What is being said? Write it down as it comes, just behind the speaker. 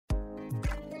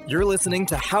You're listening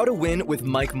to How to Win with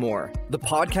Mike Moore, the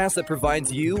podcast that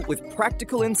provides you with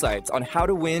practical insights on how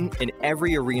to win in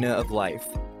every arena of life.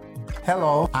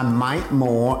 Hello, I'm Mike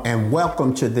Moore, and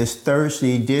welcome to this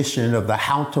Thursday edition of the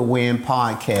How to Win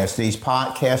podcast. These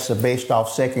podcasts are based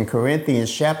off 2 Corinthians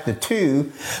chapter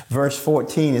 2, verse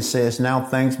 14. It says, "Now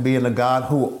thanks be unto God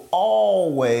who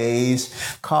always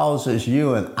causes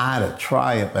you and I to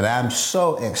triumph." And I'm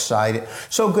so excited.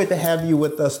 So good to have you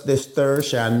with us this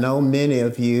Thursday. I know many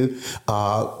of you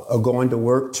are going to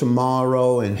work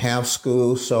tomorrow and have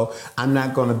school, so I'm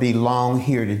not going to be long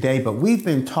here today. But we've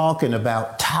been talking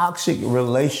about toxic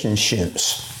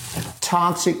relationships.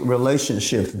 Toxic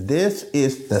relationships. This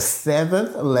is the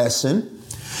 7th lesson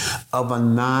of a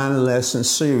 9-lesson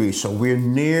series. So we're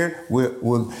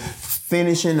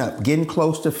finishing up, getting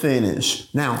close to finish.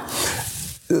 Now,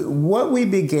 what we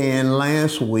began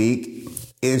last week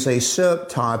is a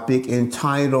subtopic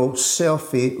entitled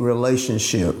Selfie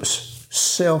Relationships.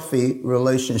 Selfie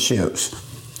Relationships.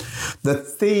 The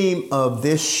theme of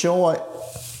this short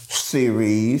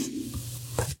series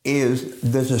is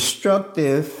the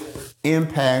destructive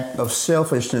impact of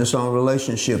selfishness on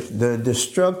relationships. The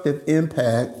destructive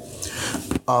impact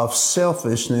of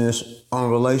selfishness on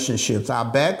relationships. Our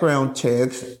background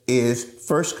text is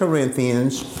 1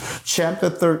 Corinthians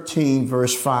chapter 13,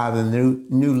 verse 5, in the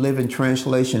New Living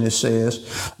Translation. It says,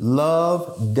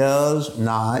 "Love does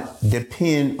not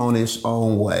depend on its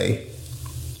own way."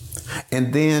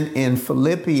 And then in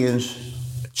Philippians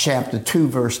chapter 2,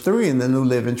 verse 3 in the New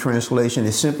Living Translation,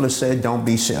 it simply said, "Don't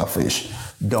be selfish.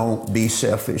 Don't be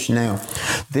selfish." Now,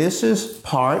 this is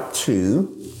part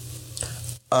 2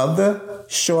 of the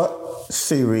short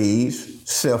series,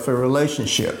 Selfie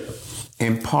Relationship.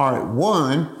 In part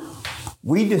 1,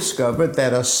 we discovered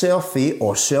that a selfie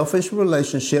or selfish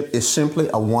relationship is simply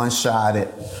a one-sided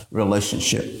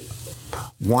relationship.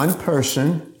 One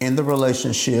person in the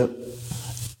relationship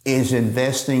is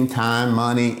investing time,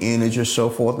 money, energy,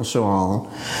 so forth and so on.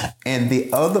 And the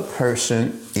other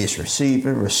person is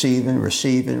receiving.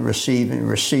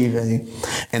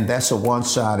 And that's a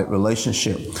one-sided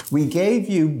relationship. We gave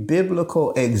you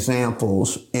biblical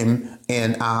examples in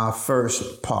our first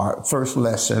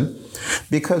lesson,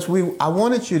 because I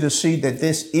wanted you to see that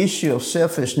this issue of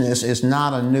selfishness is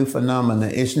not a new phenomenon.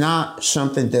 It's not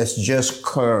something that's just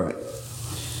current.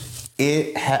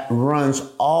 It runs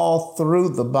all through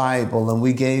the Bible, and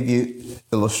we gave you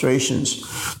illustrations.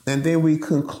 And then we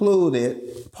concluded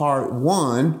part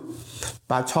 1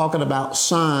 by talking about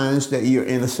signs that you're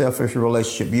in a selfish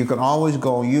relationship. You can always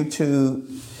go on YouTube.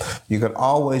 You can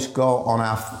always go on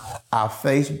our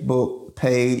Facebook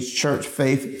page, Church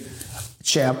Faith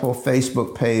Chapel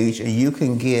Facebook page, and you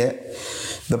can get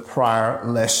the prior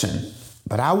lesson.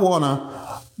 But I want to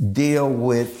deal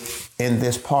with, in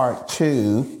this part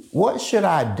 2, what should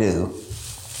I do?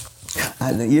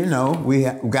 We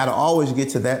got to always get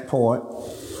to that point.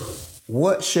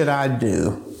 What should I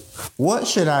do? What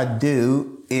should I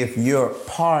do if your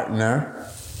partner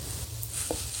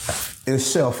is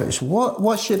selfish?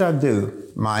 What should I do,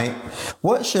 Mike?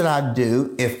 What should I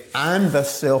do if I'm the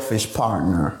selfish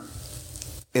partner?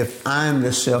 If I'm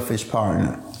the selfish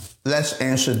partner? Let's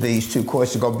answer these 2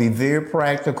 questions. Going to be very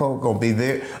practical. Going to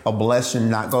be a blessing.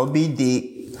 Not going to be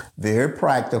deep. Very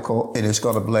practical, and it's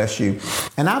going to bless you.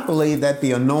 And I believe that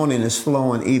the anointing is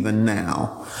flowing even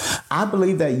now. I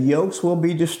believe that yokes will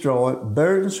be destroyed,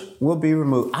 burdens will be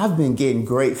removed. I've been getting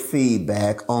great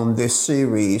feedback on this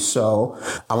series, so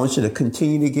I want you to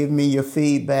continue to give me your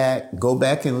feedback. Go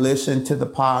back and listen to the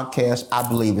podcast. I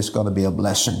believe it's going to be a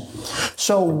blessing.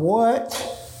 So what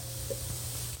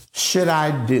should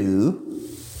I do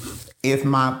if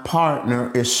my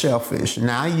partner is selfish?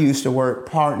 Now, I use the word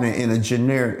partner in a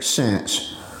generic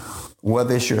sense.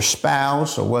 Whether it's your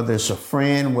spouse or whether it's a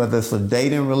friend, whether it's a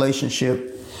dating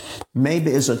relationship, maybe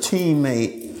it's a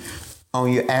teammate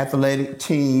on your athletic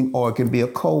team, or it can be a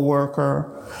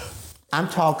coworker. I'm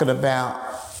talking about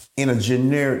in a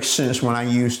generic sense when I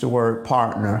use the word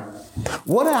partner.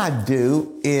 What do I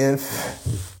do if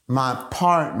my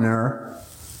partner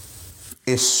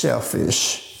is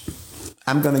selfish?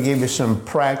 I'm going to give you some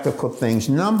practical things.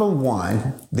 Number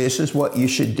 1, this is what you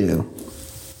should do.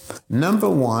 Number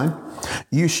 1,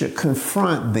 you should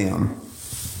confront them.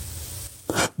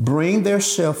 Bring their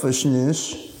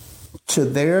selfishness to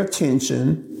their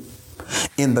attention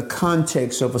in the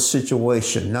context of a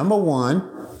situation. Number 1,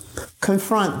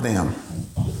 confront them.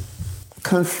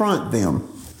 Confront them.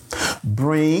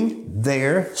 Bring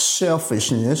their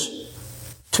selfishness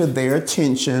to their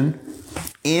attention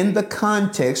in the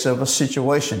context of a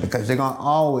situation, because they're going to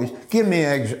always give me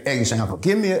an example,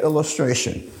 give me an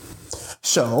illustration.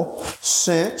 So,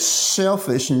 since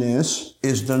selfishness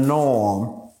is the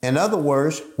norm, in other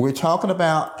words, we're talking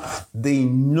about the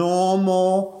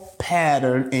normal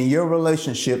pattern in your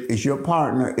relationship is your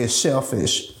partner is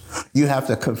selfish. You have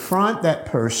to confront that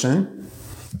person,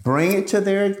 bring it to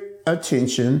their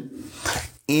attention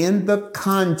in the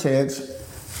context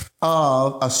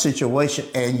of a situation,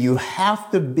 and you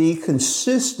have to be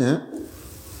consistent.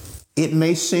 It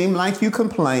may seem like you're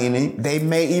complaining. They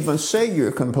may even say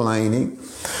you're complaining,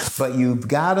 but you've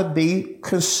got to be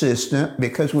consistent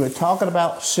because we're talking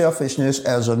about selfishness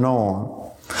as a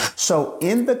norm. So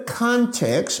in the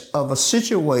context of a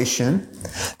situation,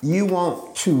 you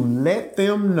want to let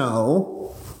them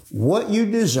know what you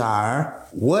desire,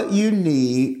 what you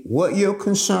need, what your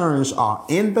concerns are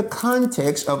in the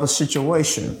context of a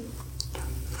situation.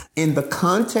 In the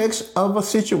context of a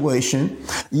situation,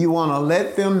 you want to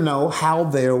let them know how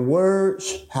their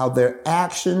words, how their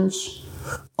actions,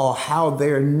 or how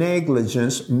their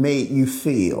negligence made you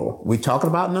feel. We're talking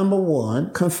about number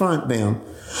one, confront them.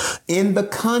 In the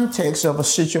context of a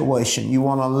situation, you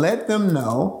want to let them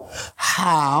know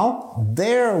how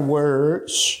their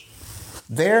words,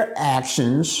 their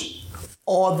actions,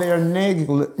 or their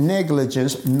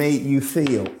negligence made you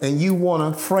feel. And you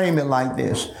want to frame it like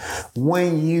this.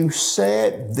 When you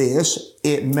said this,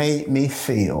 it made me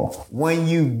feel. When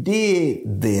you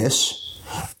did this,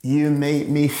 you made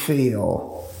me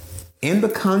feel. In the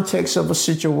context of a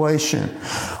situation,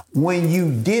 when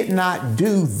you did not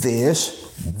do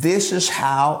this, this is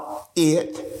how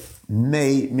it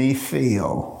made me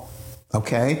feel.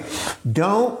 Okay?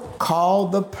 Don't call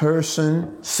the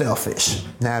person selfish.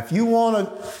 Now, if you want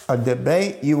a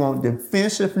debate, you want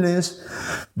defensiveness,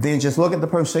 then just look at the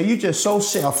person and say, you're just so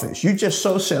selfish. You're just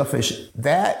so selfish.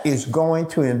 That is going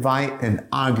to invite an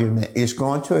argument. It's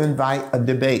going to invite a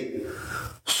debate.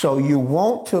 So you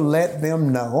want to let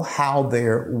them know how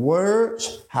their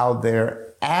words, how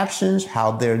their actions,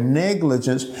 how their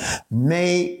negligence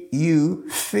made you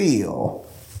feel.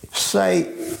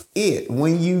 Say it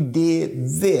when you did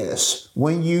this,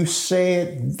 when you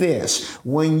said this,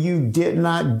 when you did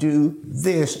not do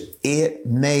this, it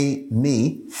made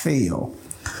me feel.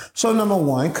 So number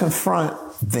one, confront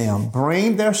them.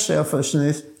 Bring their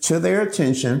selfishness to their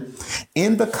attention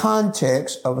in the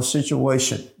context of a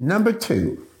situation. Number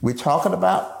two, we're talking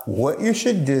about what you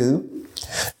should do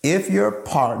if your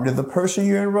partner, the person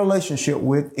you're in a relationship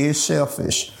with, is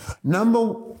selfish.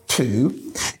 Number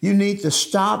two, you need to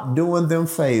stop doing them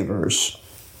favors.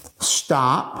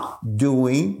 Stop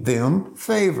doing them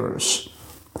favors.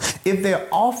 If they're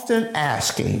often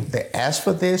asking, they ask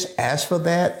for this, ask for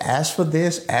that, ask for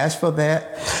this, ask for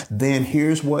that, then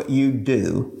here's what you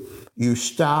do. You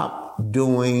stop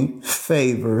doing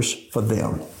favors for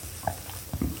them.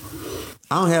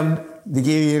 I don't have to give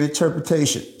you an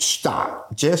interpretation.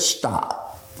 Stop. Just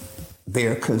stop.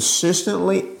 They're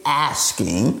consistently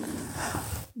asking,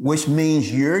 which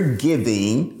means you're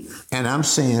giving, and I'm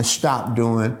saying stop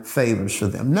doing favors for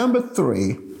them. Number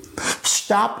three,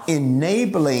 stop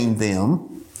enabling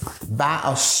them by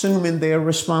assuming their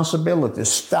responsibilities.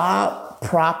 Stop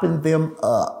propping them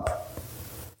up.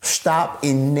 Stop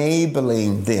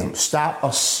enabling them. Stop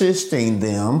assisting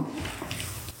them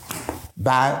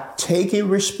by taking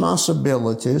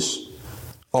responsibilities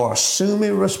or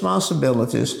assuming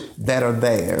responsibilities that are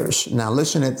theirs. Now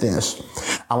listen at this.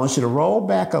 I want you to roll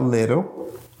back a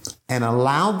little and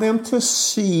allow them to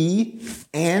see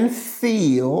and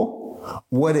feel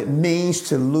what it means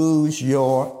to lose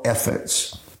your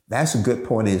efforts. That's a good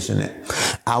point, isn't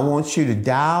it? I want you to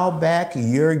dial back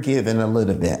your giving a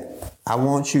little bit. I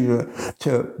want you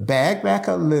to back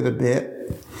a little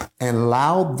bit and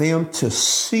allow them to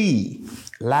see,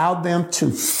 allow them to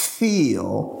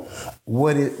feel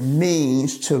what it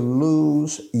means to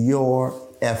lose your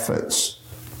efforts.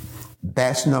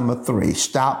 That's number three.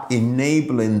 Stop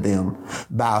enabling them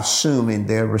by assuming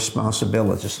their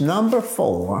responsibilities. Number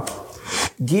four,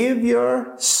 give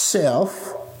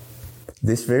yourself,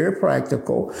 this is very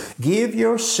practical, give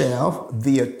yourself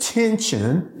the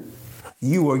attention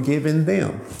you are giving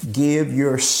them. Give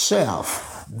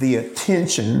yourself the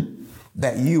attention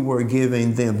that you were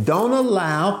giving them. Don't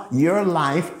allow your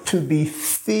life to be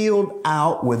filled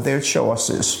out with their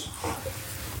choices.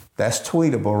 That's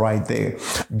tweetable right there.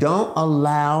 Don't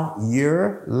allow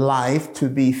your life to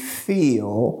be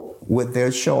filled with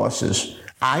their choices.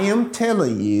 I am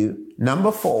telling you,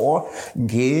 number four,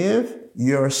 give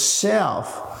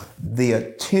yourself the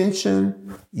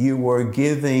attention you were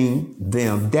giving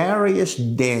them. Darius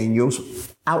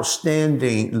Daniels,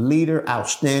 outstanding leader,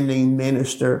 outstanding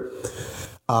minister,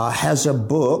 has a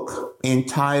book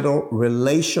entitled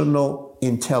Relational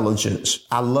intelligence.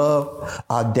 I love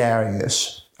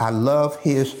Darius. I love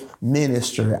his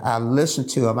ministry. I listen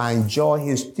to him. I enjoy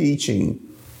his teaching.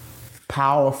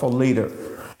 Powerful leader.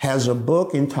 Has a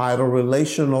book entitled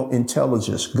Relational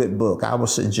Intelligence. Good book. I would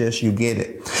suggest you get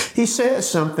it. He said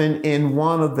something in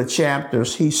one of the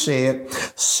chapters. He said,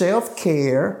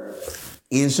 self-care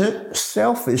isn't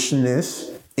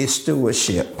selfishness, it's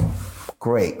stewardship.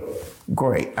 Great.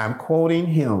 I'm quoting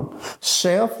him.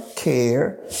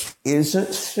 Self-care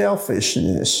isn't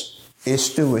selfishness, it's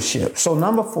stewardship. So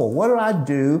number 4, what do I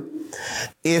do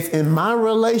if in my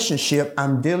relationship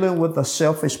I'm dealing with a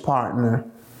selfish partner?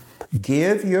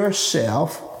 Give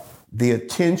yourself the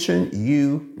attention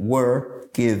you were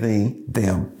giving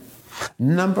them.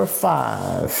 Number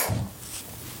 5,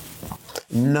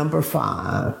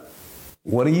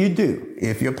 what do?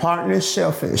 If your partner is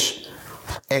selfish,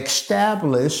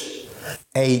 establish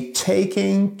a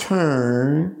taking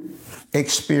turn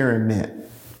experiment.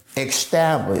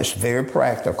 Establish, very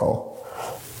practical.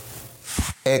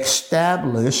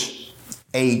 Establish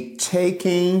a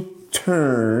taking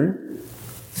turn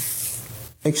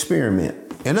experiment.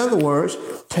 In other words,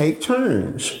 take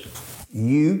turns.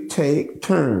 You take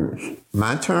turns.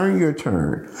 My turn, your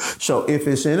turn. So if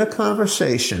it's in a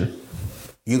conversation,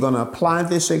 you're going to apply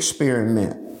this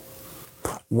experiment.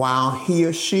 While he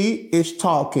or she is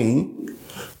talking,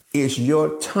 it's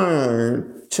your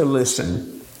turn to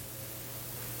listen.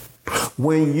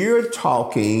 When you're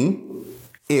talking,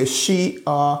 it's she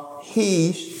or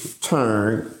his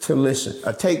turn to listen.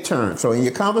 Take turns. So in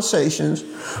your conversations,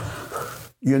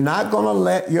 you're not going to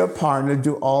let your partner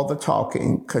do all the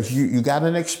talking because you got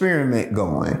an experiment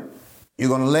going. You're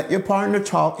going to let your partner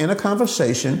talk in a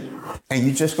conversation and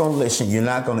you're just going to listen. You're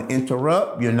not going to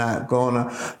interrupt. You're not going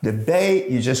to debate.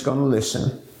 You're just going to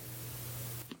listen.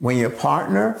 When your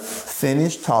partner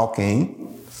finished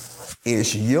talking,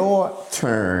 it's your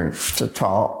turn to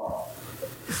talk,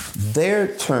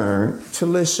 their turn to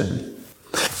listen.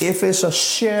 If it's a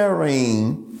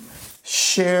sharing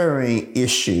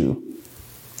issue,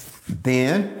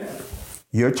 then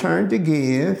your turn to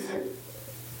give,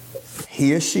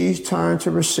 he or she's turn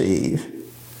to receive.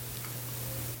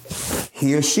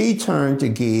 He or she turn to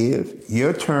give,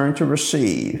 your turn to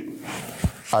receive.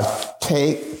 A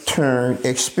take turn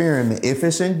experiment. If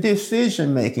it's in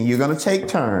decision making, you're going to take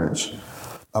turns.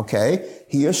 Okay?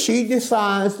 He or she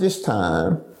decides this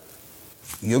time,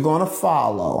 you're going to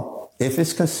follow. If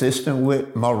it's consistent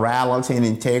with morality and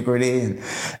integrity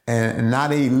and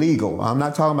not illegal. I'm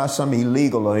not talking about something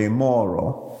illegal or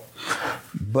immoral.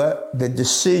 But the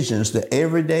decisions, the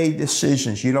everyday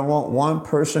decisions, you don't want one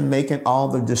person making all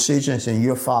the decisions and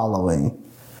you're following.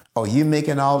 Or you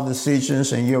making all the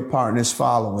decisions and your partner's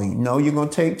following. No, you're going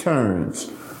to take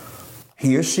turns.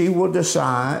 He or she will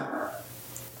decide.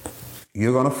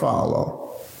 You're going to follow.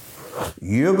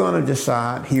 You're going to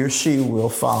decide, he or she will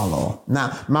follow.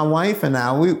 Now, my wife and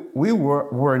I, we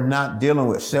were not dealing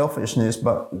with selfishness,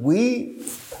 but we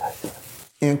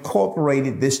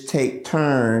incorporated this take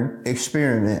turn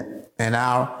experiment in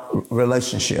our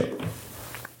relationship.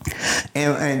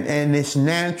 And it's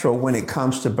natural when it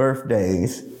comes to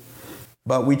birthdays,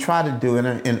 but we try to do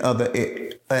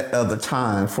it at other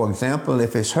times. For example,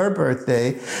 if it's her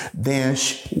birthday, then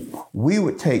we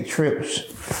would take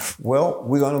trips. Well,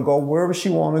 we're going to go wherever she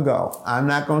want to go. I'm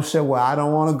not going to say, well, I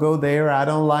don't want to go there. I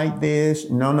don't like this.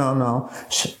 No.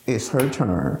 It's her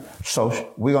turn.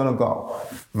 So we're going to go.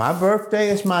 My birthday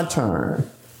is my turn.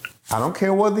 I don't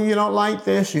care whether you don't like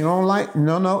this, you don't like,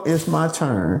 no, it's my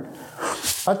turn.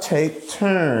 A take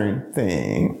turn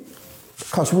thing.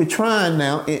 Because we're trying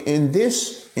now, in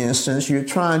this instance, you're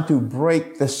trying to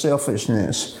break the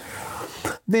selfishness.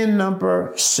 Then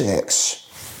number 6.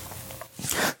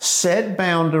 Set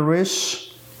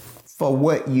boundaries for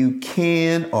what you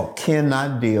can or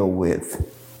cannot deal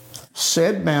with.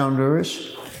 Set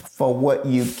boundaries for what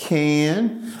you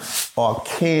can or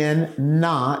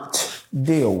cannot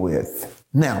deal with.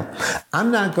 Now,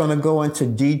 I'm not going to go into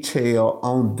detail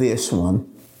on this one.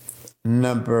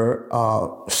 Number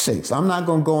 6. I'm not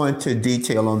going to go into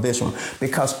detail on this one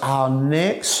because our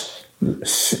next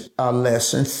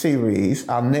lesson,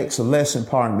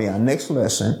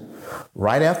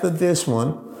 right after this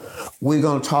one, we're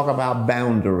going to talk about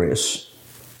boundaries.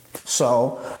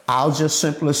 So I'll just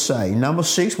simply say, number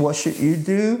 6, what should you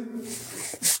do?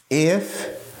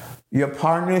 If your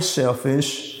partner is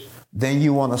selfish, then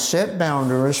you want to set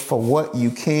boundaries for what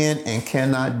you can and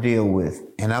cannot deal with.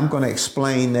 And I'm going to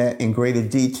explain that in greater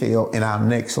detail in our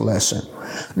next lesson.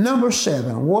 Number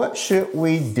 7, what should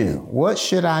we do? What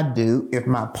should I do if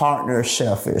my partner is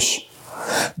selfish?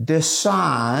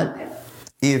 Decide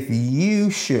if you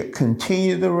should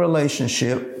continue the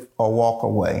relationship or walk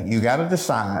away. You got to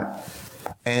decide.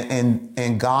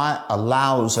 And God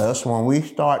allows us, when we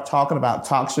start talking about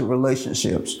toxic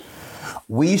relationships,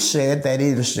 we said that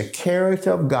it is the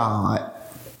character of God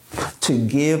to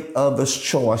give others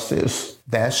choices.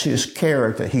 That's his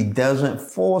character. He doesn't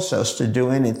force us to do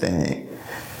anything.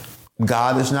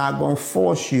 God is not going to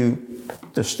force you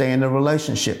to stay in a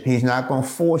relationship. He's not going to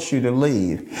force you to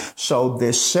leave. So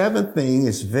this seventh thing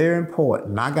is very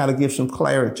important. I got to give some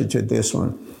clarity to this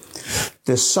one.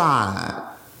 Decide.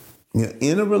 You're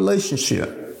in a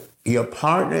relationship. Your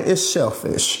partner is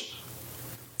selfish.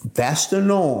 That's the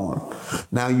norm.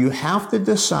 Now you have to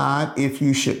decide if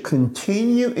you should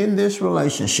continue in this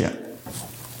relationship.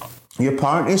 Your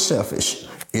partner is selfish.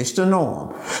 It's the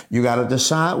norm. You got to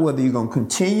decide whether you're going to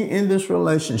continue in this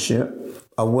relationship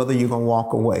or whether you're going to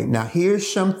walk away. Now,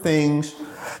 here's some things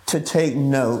to take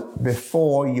note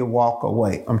before you walk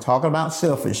away. I'm talking about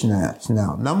selfishness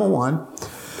now. Number one,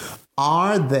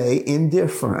 are they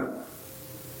indifferent?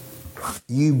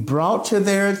 You brought to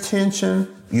their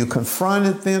attention, you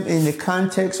confronted them in the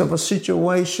context of a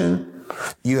situation,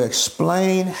 you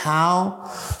explained how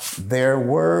their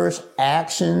words,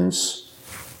 actions,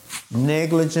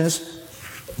 negligence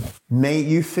made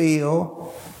you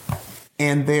feel,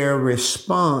 and their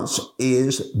response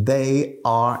is they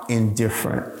are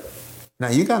indifferent. Now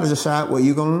you got to decide what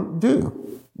you're going to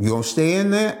do. You're going to stay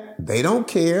in there, they don't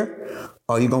care,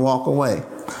 or you're going to walk away.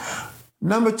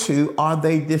 Number two, are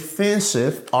they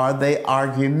defensive? Are they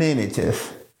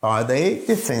argumentative? Are they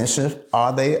defensive?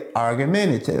 Are they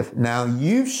argumentative? Now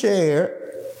you've shared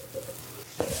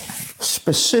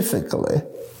specifically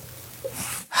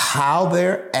how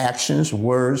their actions,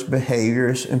 words,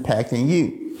 behaviors impacting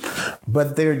you.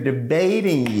 But they're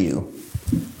debating you.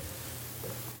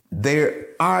 They're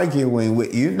arguing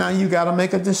with you. Now you got to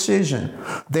make a decision.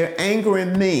 They're angry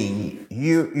and mean.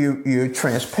 You're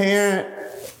transparent.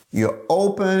 You're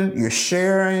open. You're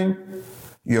sharing.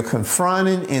 You're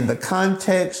confronting in the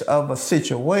context of a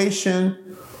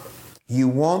situation. You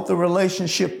want the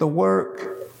relationship to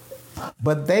work.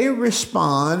 But they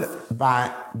respond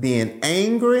by being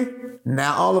angry.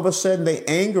 Now, all of a sudden, they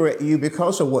angry at you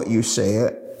because of what you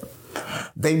said.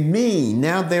 They mean.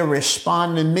 Now they're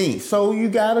responding mean. So you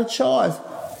got a choice.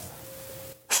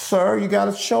 Sir, you got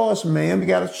a choice, ma'am. You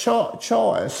got a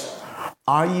choice.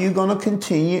 Are you going to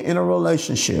continue in a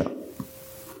relationship?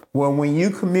 Well, when you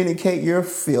communicate your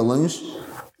feelings,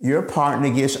 your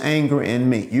partner gets angry and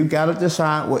mean. You got to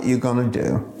decide what you're going to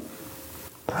do.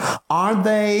 Are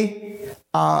they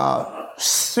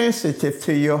sensitive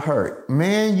to your hurt?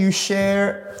 Man, you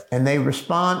share and they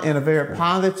respond in a very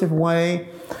positive way,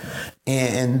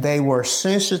 and they were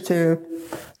sensitive.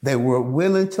 They were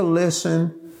willing to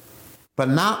listen. But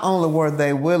not only were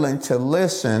they willing to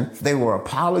listen, they were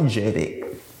apologetic.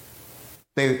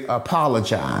 They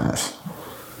apologized.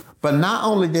 But not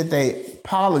only did they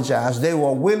apologize, they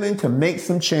were willing to make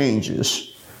some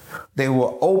changes. They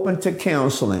were open to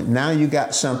counseling. Now you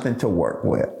got something to work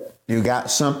with. You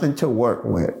got something to work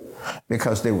with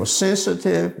because they were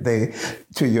sensitive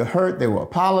to your hurt. They were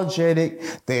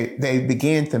apologetic. They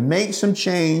began to make some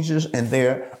changes, and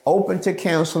they're open to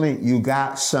counseling. You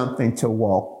got something to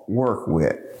work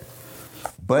with.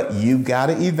 But you got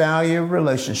to evaluate your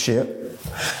relationship,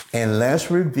 and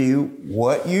let's review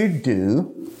what you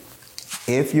do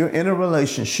if you're in a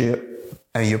relationship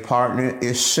and your partner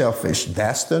is selfish.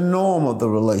 That's the norm of the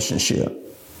relationship.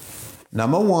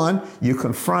 Number one, you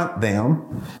confront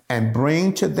them and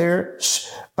bring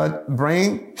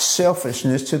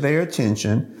selfishness to their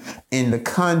attention in the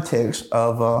context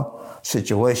of a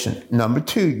situation. Number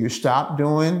two, you stop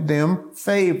doing them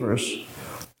favors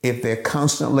if they're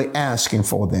constantly asking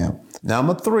for them.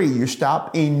 Number three, you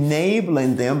stop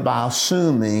enabling them by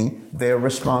assuming their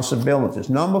responsibilities.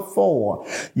 Number four,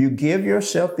 you give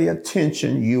yourself the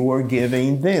attention you were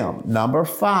giving them. Number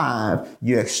five,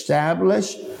 you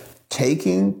establish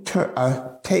taking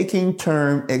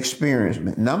term experience.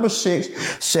 Number six,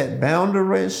 set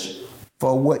boundaries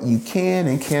for what you can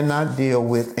and cannot deal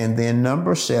with. And then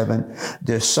number seven,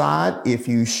 decide if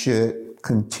you should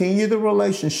continue the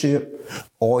relationship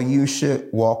or you should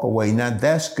walk away. Now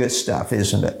that's good stuff,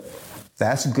 isn't it?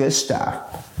 That's good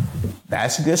stuff.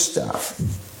 That's good stuff.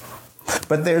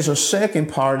 But there's a second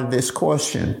part of this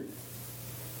question.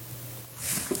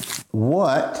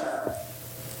 What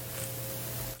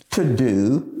to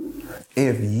do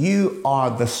if you are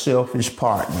the selfish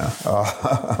partner?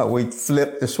 We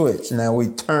flip the switch. Now we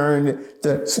turn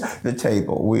the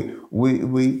table.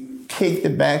 We kicked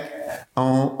it back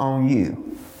on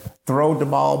you. Throw the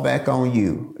ball back on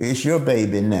you. It's your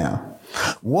baby now.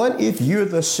 What if you're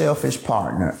the selfish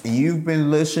partner? You've been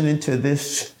listening to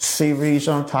this series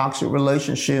on toxic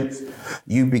relationships.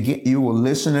 You were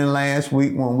listening last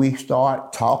week when we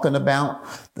start talking about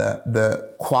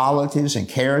the qualities and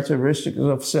characteristics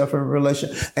of selfish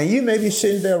relationships. And you may be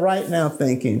sitting there right now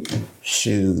thinking,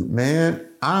 shoot, man,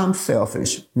 I'm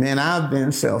selfish. Man, I've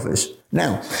been selfish.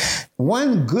 Now,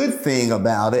 one good thing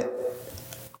about it,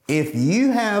 if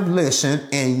you have listened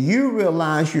and you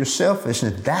realize your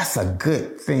selfishness, that's a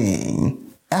good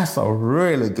thing. That's a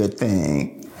really good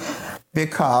thing,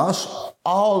 because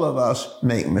all of us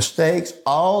make mistakes.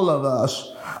 All of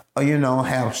us,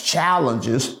 have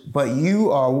challenges, but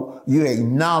you're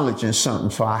acknowledging something.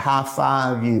 So I high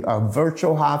five you, a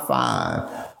virtual high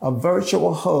five, a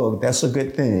virtual hug. That's a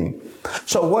good thing.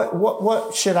 So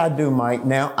what should I do, Mike?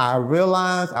 Now, I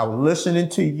realized I was listening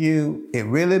to you. It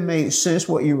really made sense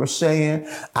what you were saying.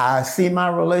 I see my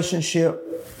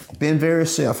relationship been very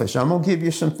selfish. I'm going to give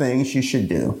you some things you should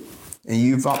do. And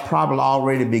you've probably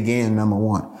already began number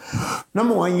one.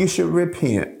 Number one, you should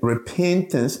repent.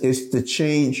 Repentance is to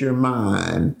change your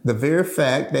mind. The very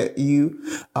fact that you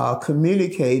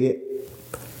communicated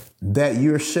that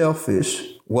you're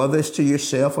selfish, whether it's to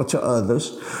yourself or to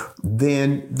others,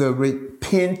 then the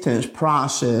repentance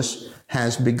process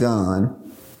has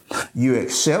begun. You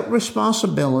accept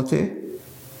responsibility.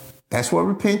 That's what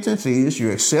repentance is. You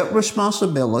accept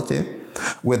responsibility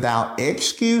without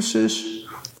excuses,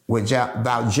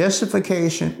 without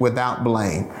justification, without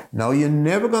blame. No, you're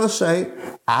never going to say,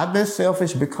 I've been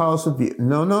selfish because of you.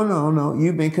 No.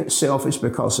 You've been selfish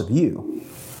because of you.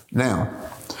 Now,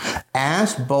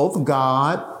 ask both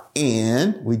God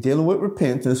and, we're dealing with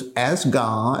repentance, ask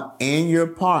God and your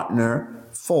partner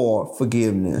for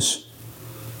forgiveness.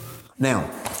 Now,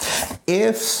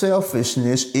 if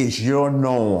selfishness is your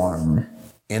norm,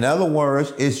 in other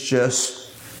words, it's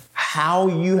just how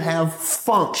you have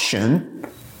functioned.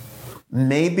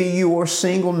 Maybe you were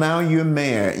single, now you're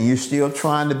married, and you're still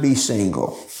trying to be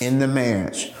single in the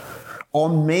marriage. Or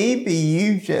maybe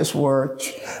you just were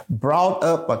brought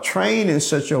up or trained in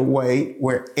such a way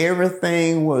where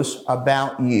everything was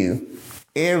about you.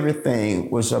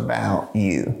 Everything was about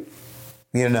you.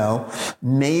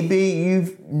 Maybe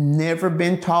you've never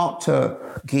been taught to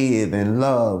give and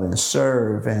love and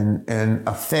serve and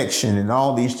affection and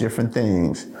all these different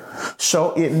things.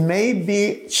 So it may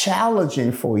be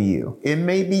challenging for you. It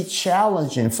may be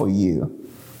challenging for you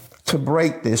to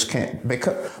break this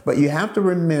but you have to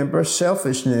remember,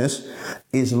 selfishness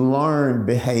is learned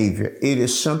behavior. It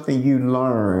is something you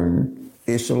learn.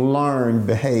 It's a learned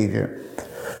behavior.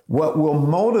 What will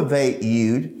motivate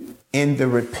you in the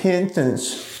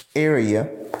repentance area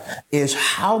is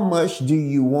how much do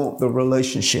you want the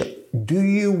relationship? Do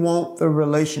you want the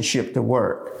relationship to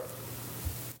work?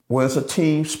 Well, it's a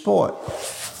team sport.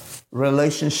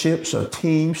 Relationships are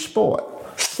team sport.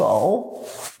 So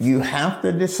you have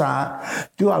to decide,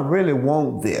 do I really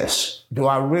want this? Do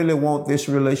I really want this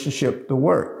relationship to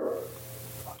work?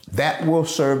 That will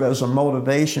serve as a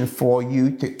motivation for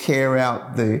you to carry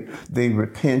out the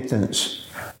repentance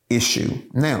issue.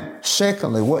 Now,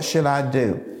 secondly, what should I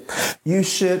do? You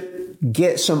should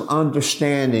get some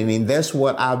understanding, and that's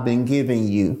what I've been giving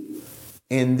you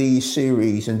in these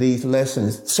series and these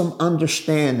lessons, some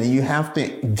understanding. You have to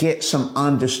get some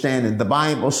understanding. The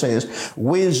Bible says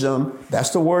wisdom, that's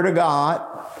the word of God,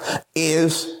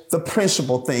 is the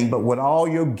principal thing, but with all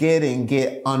you're getting,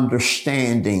 get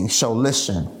understanding. So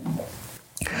listen,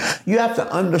 you have to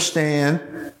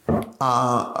understand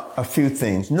a few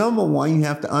things. Number one, you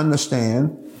have to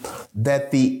understand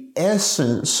that the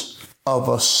essence of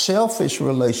a selfish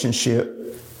relationship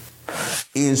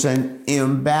is an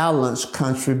imbalanced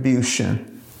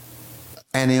contribution.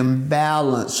 An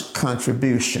imbalanced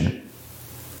contribution.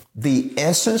 The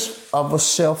essence of a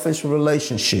selfish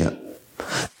relationship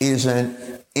is an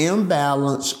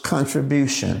imbalanced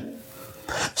contribution.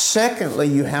 Secondly,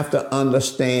 you have to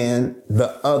understand the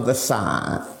other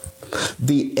side.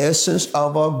 The essence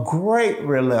of a great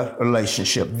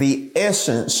relationship. The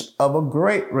essence of a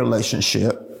great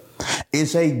relationship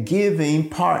is a giving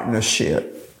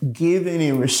partnership. Giving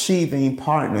and receiving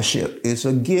partnership. It's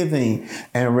a giving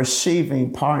and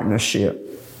receiving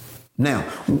partnership. Now,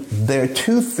 there are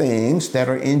two things that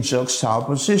are in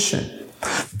juxtaposition.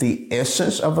 The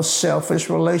essence of a selfish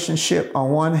relationship on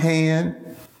one hand,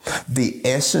 the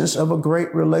essence of a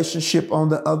great relationship on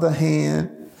the other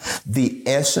hand. The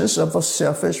essence of a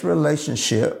selfish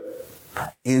relationship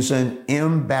is an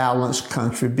imbalanced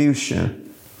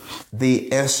contribution.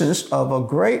 The essence of a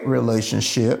great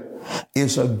relationship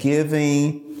is a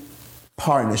giving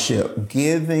partnership,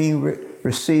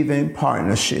 receiving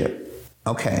partnership.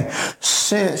 Okay.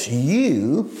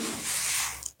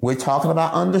 We're talking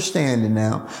about understanding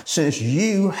now, since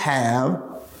you have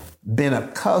been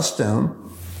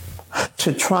accustomed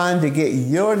to trying to get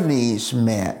your needs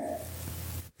met,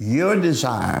 your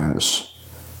desires,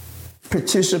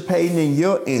 participating in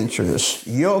your interests,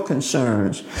 your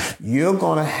concerns, you're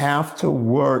going to have to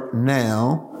work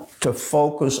now to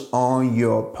focus on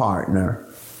your partner.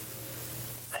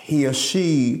 He or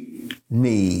she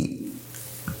needs.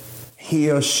 He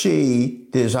or she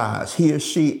desires. He or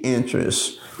she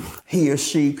interests. He or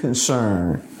she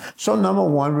concern. So number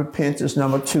one, repentance.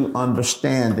 Number two,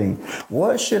 understanding.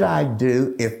 What should I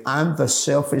do if I'm the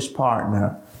selfish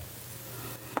partner?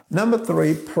 Number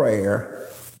three, prayer.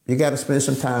 You got to spend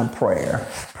some time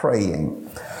praying.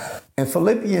 In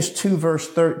Philippians 2 verse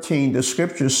 13, the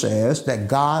scripture says that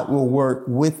God will work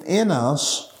within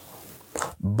us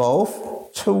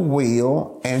both to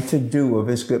will and to do of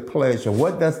his good pleasure.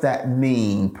 What does that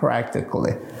mean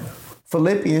practically?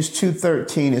 Philippians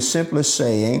 2:13 is simply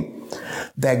saying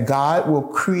that God will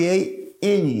create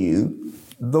in you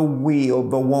the will,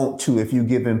 the want to, if you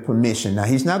give him permission. Now,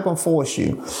 he's not going to force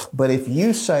you, but if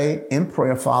you say in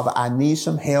prayer, Father, I need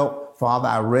some help. Father,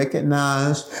 I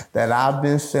recognize that I've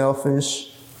been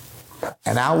selfish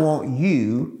and I want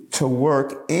you to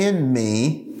work in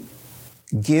me.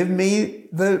 Give me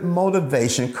the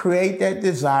motivation, create that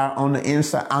desire on the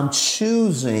inside. I'm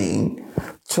choosing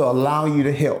to allow you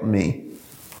to help me.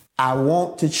 I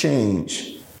want to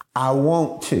change. I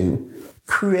want to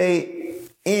create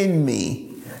in me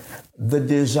the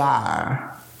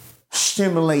desire,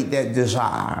 stimulate that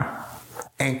desire,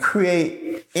 and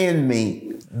create in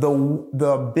me the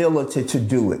ability to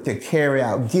do it, to carry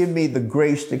out. Give me the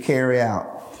grace to carry out.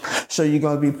 So you're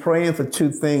going to be praying for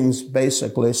two things,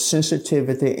 basically,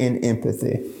 sensitivity and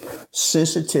empathy.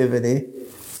 Sensitivity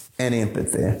and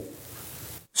empathy.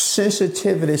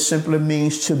 Sensitivity simply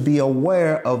means to be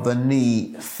aware of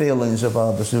the feelings of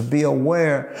others, to be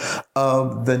aware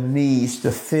of the needs,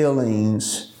 the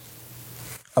feelings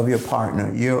of your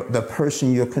partner, the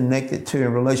person you're connected to in a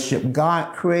relationship.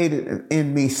 God created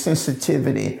in me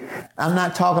sensitivity. I'm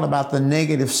not talking about the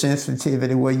negative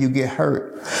sensitivity where you get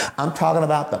hurt. I'm talking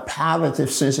about the positive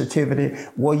sensitivity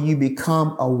where you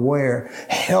become aware.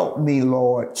 Help me,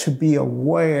 Lord, to be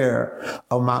aware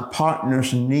of my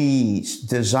partner's needs,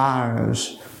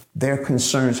 desires, their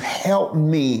concerns. Help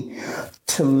me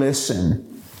to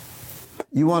listen.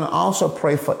 You want to also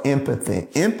pray for empathy.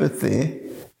 Empathy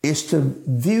is to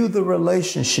view the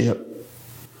relationship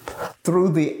through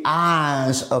the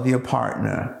eyes of your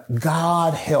partner.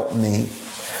 God, help me.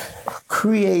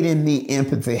 Create in me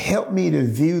empathy. Help me to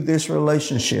view this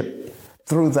relationship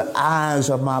through the eyes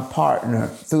of my partner,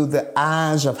 through the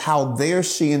eyes of how they're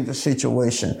seeing the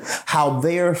situation, how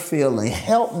they're feeling.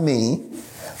 Help me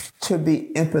to be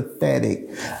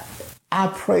empathetic. I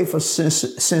pray for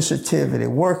sensitivity.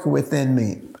 Work within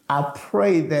me. I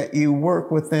pray that you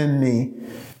work within me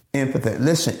empathy.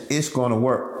 Listen, it's going to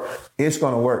work. It's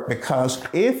going to work because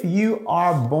if you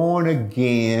are born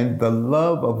again, the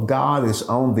love of God is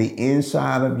on the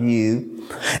inside of you.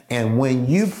 And when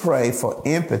you pray for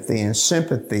empathy and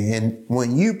sympathy, and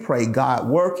when you pray, God,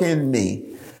 work in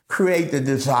me, create the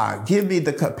desire, give me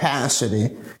the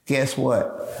capacity, guess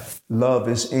what? Love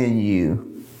is in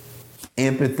you.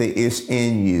 Empathy is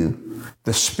in you.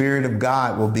 The Spirit of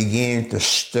God will begin to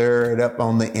stir it up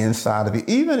on the inside of you.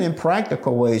 Even in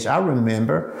practical ways, I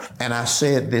remember, and I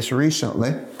said this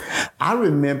recently, I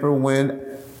remember when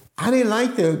I didn't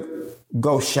like to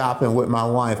go shopping with my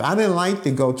wife. I didn't like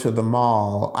to go to the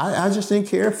mall. I just didn't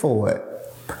care for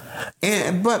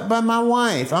it. But my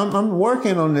wife, I'm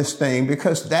working on this thing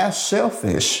because that's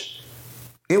selfish.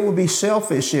 It would be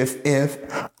selfish if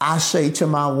I say to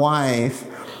my wife,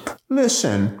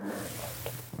 listen,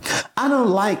 I don't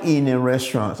like eating in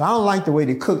restaurants. I don't like the way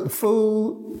they cook the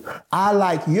food. I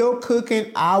like your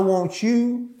cooking. I want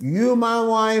you. You're my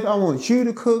wife. I want you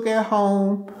to cook at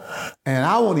home. And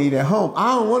I want to eat at home.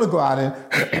 I don't want to go out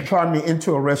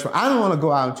into a restaurant. I don't want to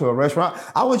go out into a restaurant.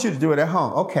 I want you to do it at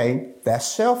home. Okay, that's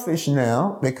selfish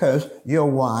now because your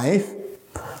wife,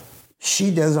 she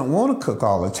doesn't want to cook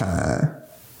all the time.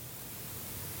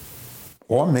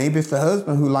 Or maybe it's the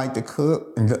husband who like to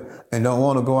cook and don't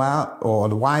want to go out, or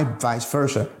the wife, vice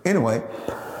versa. Anyway,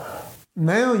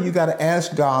 now you got to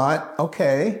ask God,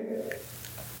 okay,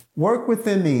 work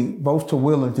within me both to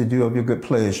will and to do of your good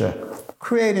pleasure.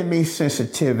 Create in me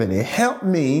sensitivity. Help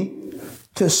me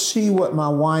to see what my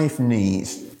wife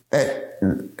needs.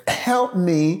 help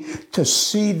me to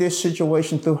see this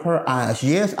situation through her eyes.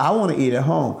 Yes, I want to eat at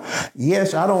home.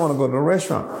 Yes, I don't want to go to the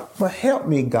restaurant. But help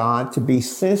me, God, to be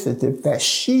sensitive that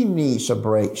she needs a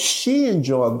break. She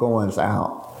enjoys going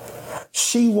out.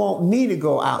 She want me to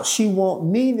go out. She want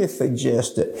me to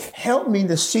suggest it. Help me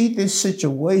to see this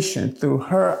situation through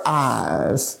her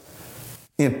eyes.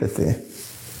 Empathy.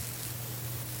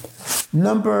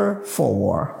 Number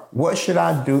 4, what should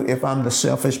I do if I'm the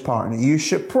selfish partner? You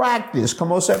should practice.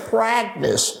 Come on, say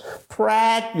practice.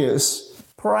 Practice.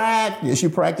 Practice. You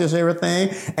practice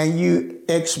everything and you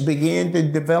begin to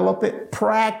develop it.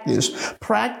 Practice.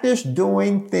 Practice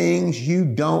doing things you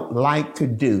don't like to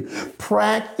do.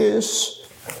 Practice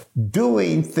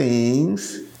doing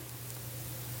things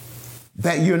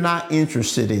that you're not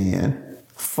interested in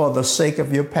for the sake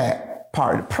of your partner.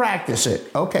 Practice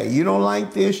it. Okay, you don't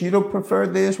like this, you don't prefer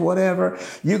this, whatever.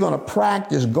 You're going to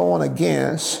practice going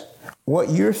against what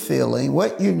you're feeling,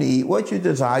 what you need, what you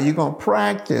desire. You're going to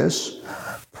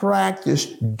practice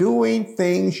doing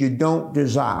things you don't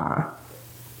desire.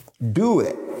 Do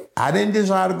it. I didn't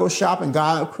desire to go shopping.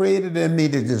 God created in me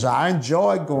the desire. I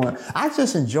enjoy going. I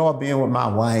just enjoy being with my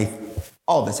wife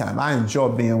all the time. I enjoy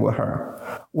being with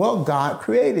her. Well, God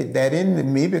created that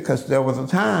in me because there was a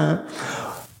time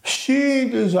she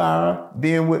desired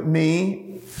being with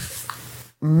me.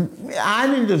 I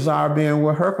didn't desire being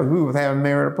with her because we were having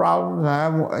marital problems.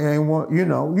 You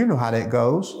know how that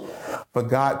goes. But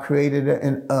God created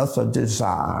in us a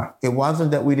desire. It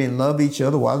wasn't that we didn't love each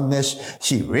other. It wasn't that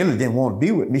she really didn't want to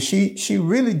be with me. She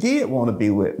really did want to be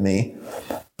with me.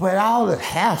 But all the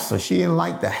hassle, she didn't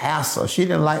like the hassle. She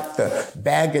didn't like the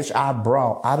baggage I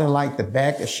brought. I didn't like the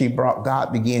baggage she brought.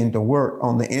 God began to work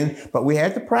on the end. But we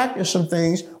had to practice some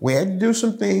things. We had to do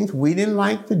some things we didn't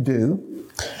like to do.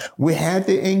 We had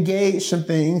to engage some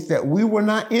things that we were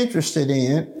not interested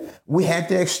in. We had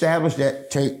to establish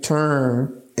that, take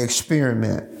turn,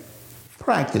 experiment.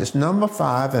 Practice. Number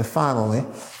 5, and finally,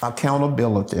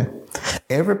 accountability.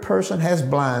 Every person has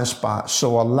blind spots,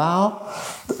 so allow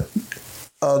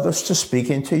others to speak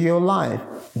into your life.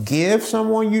 Give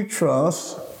someone you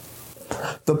trust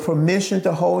the permission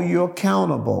to hold you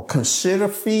accountable. Consider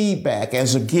feedback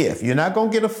as a gift. You're not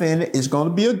going to get offended. It's going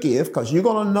to be a gift because you're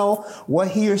going to know what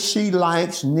he or she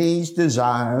likes, needs,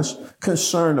 desires,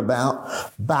 concerned about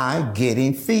by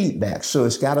getting feedback. So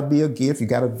it's got to be a gift. You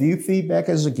got to view feedback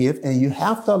as a gift, and you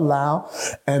have to allow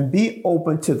and be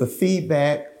open to the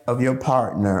feedback of your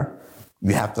partner.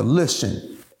 You have to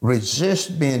listen.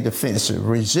 Resist being defensive,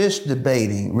 resist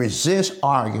debating, resist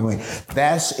arguing.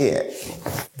 That's it.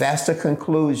 That's the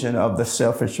conclusion of the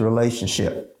selfish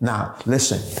relationship. Now,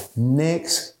 listen,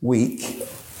 next week,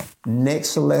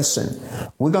 next lesson,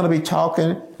 we're going to be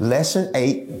talking lesson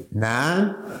 8,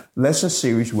 9 lesson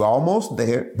series. We're almost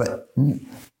there, but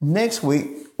next week,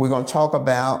 we're going to talk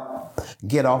about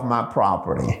get off my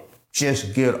property.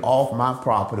 Just get off my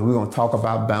property. We're going to talk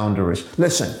about boundaries.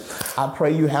 Listen, I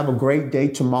pray you have a great day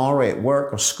tomorrow at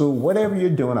work or school, whatever you're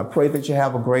doing. I pray that you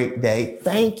have a great day.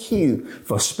 Thank you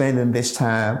for spending this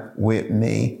time with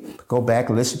me. Go back,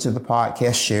 listen to the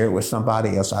podcast, share it with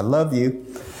somebody else. I love you,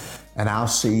 and I'll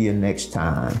see you next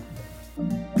time.